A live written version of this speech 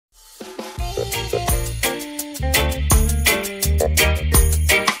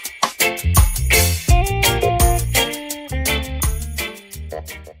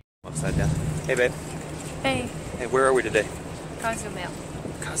Upside down. Hey, babe. Hey. Hey, where are we today? Cozumel.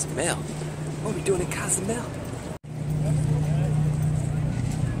 Cozumel? What are we doing in Cozumel?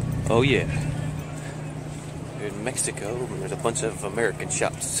 Oh, yeah. We're in Mexico, and there's a bunch of American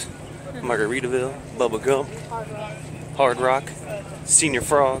shops. Margaritaville, Bubba Gump, Hard Rock, Senior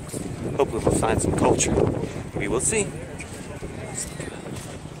Frogs. Hopefully we'll find some culture. We will see.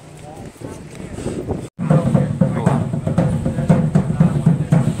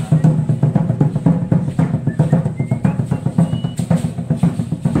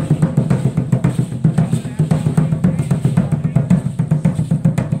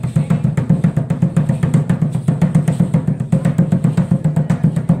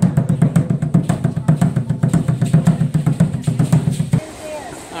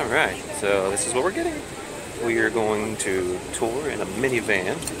 Alright, so this is what we're getting. We are going to tour in a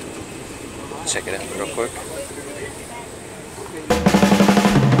minivan. Check it out real quick.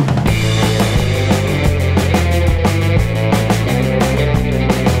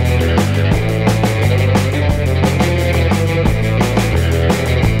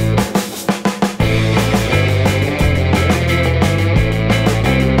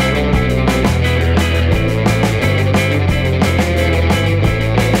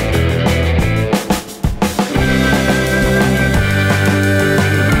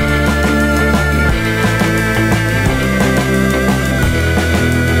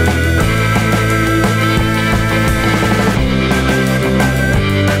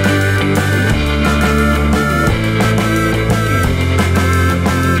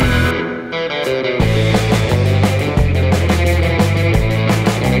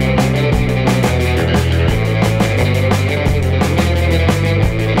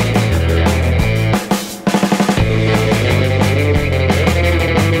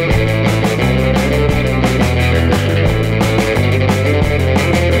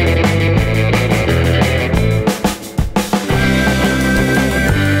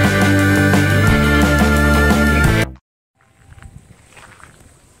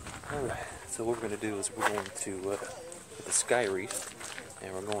 Alright, so what we're going to do is we're going to the Sky Reef,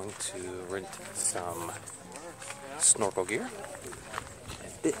 and we're going to rent some snorkel gear,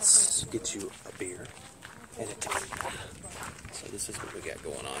 and this gets you a beer and a ticket. So this is what we got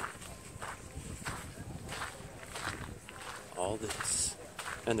going on. All this,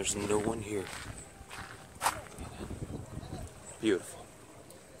 and there's no one here. Beautiful.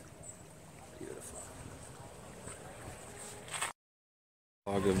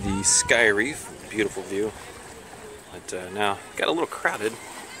 Log of the Sky Reef, beautiful view. But now got a little crowded.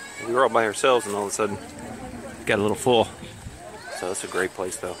 We were all by ourselves, and all of a sudden got a little full. So that's a great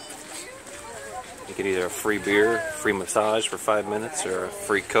place, though. You get either a free beer, free massage for 5 minutes, or a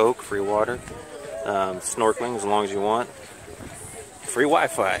free Coke, free water, snorkeling as long as you want, free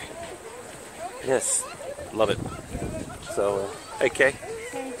Wi-Fi. Yes, love it. So, hey Kay,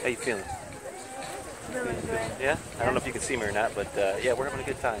 how you feeling? Really good. Yeah? I don't know if you can see me or not, but yeah, we're having a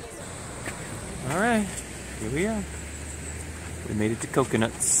good time. Alright, here we are. We made it to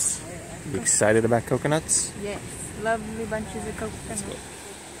Coconuts. You excited about coconuts? Yes. Lovely bunches of coconuts.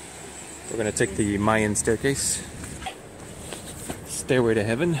 We're going to take the Mayan staircase. Stairway to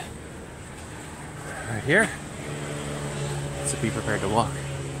heaven. Right here. So be prepared to walk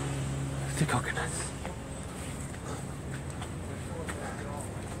to coconuts.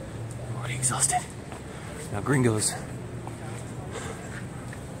 I'm already exhausted. Now gringos.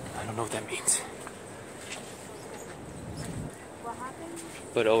 I don't know what that means. What happened?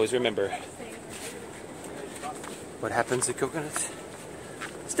 But always remember, what happens at coconuts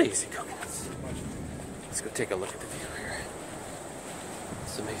stays at coconuts. Let's go take a look at the view here.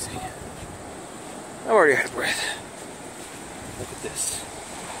 It's amazing. I'm already out of breath. Look at this.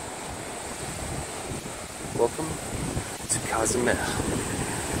 Welcome to Cozumel.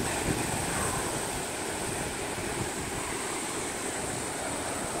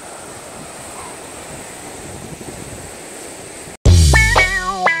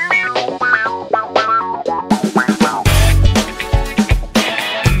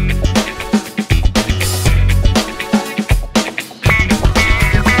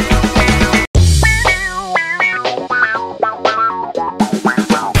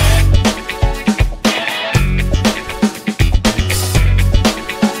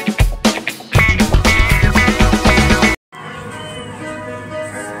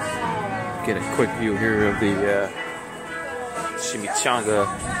 Get a quick view here of the chimichanga.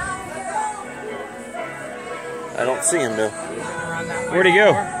 I don't see him though. Where'd he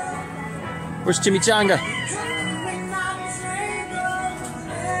go? Where's Chimichanga?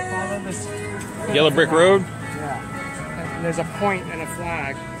 Follow this. Yellow Brick Road? Yeah. And there's a point and a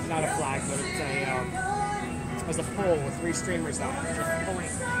flag. Not a flag, but it's there's a pole with 3 streamers on it. Just pulling.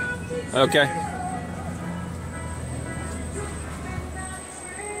 Okay.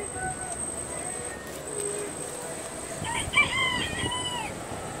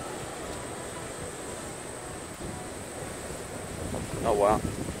 Oh wow.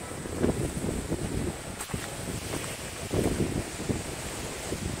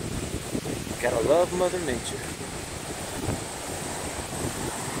 Gotta love Mother Nature.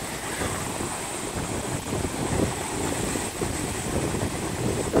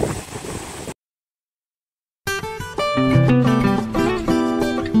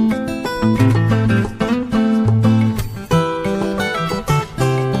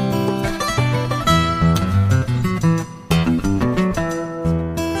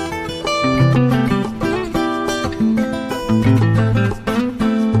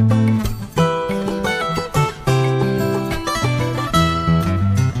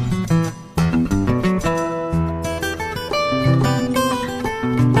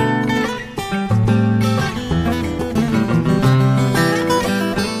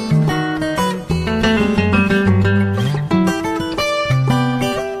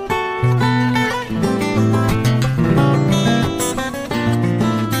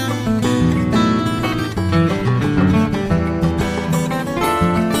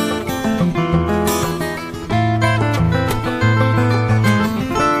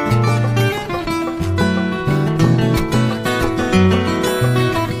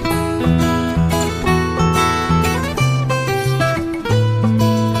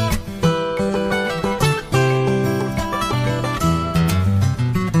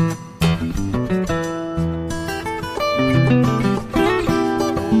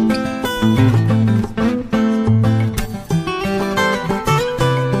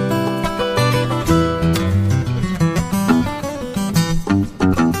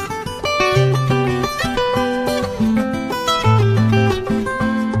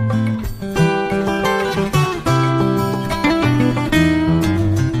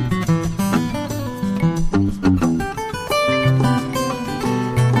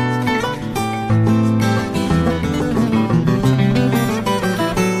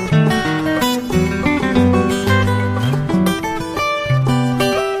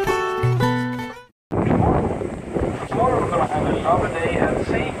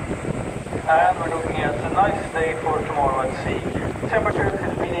 And we're looking at a nice day for tomorrow at sea. Temperature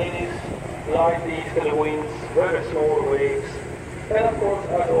is mid-80s, light easterly winds, very small waves. And of course,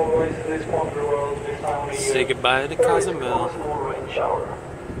 as always, this part of the world this time of year. Say goodbye to very Cozumel. small rain shower.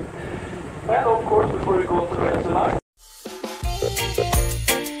 And of course, before we go to rest tonight,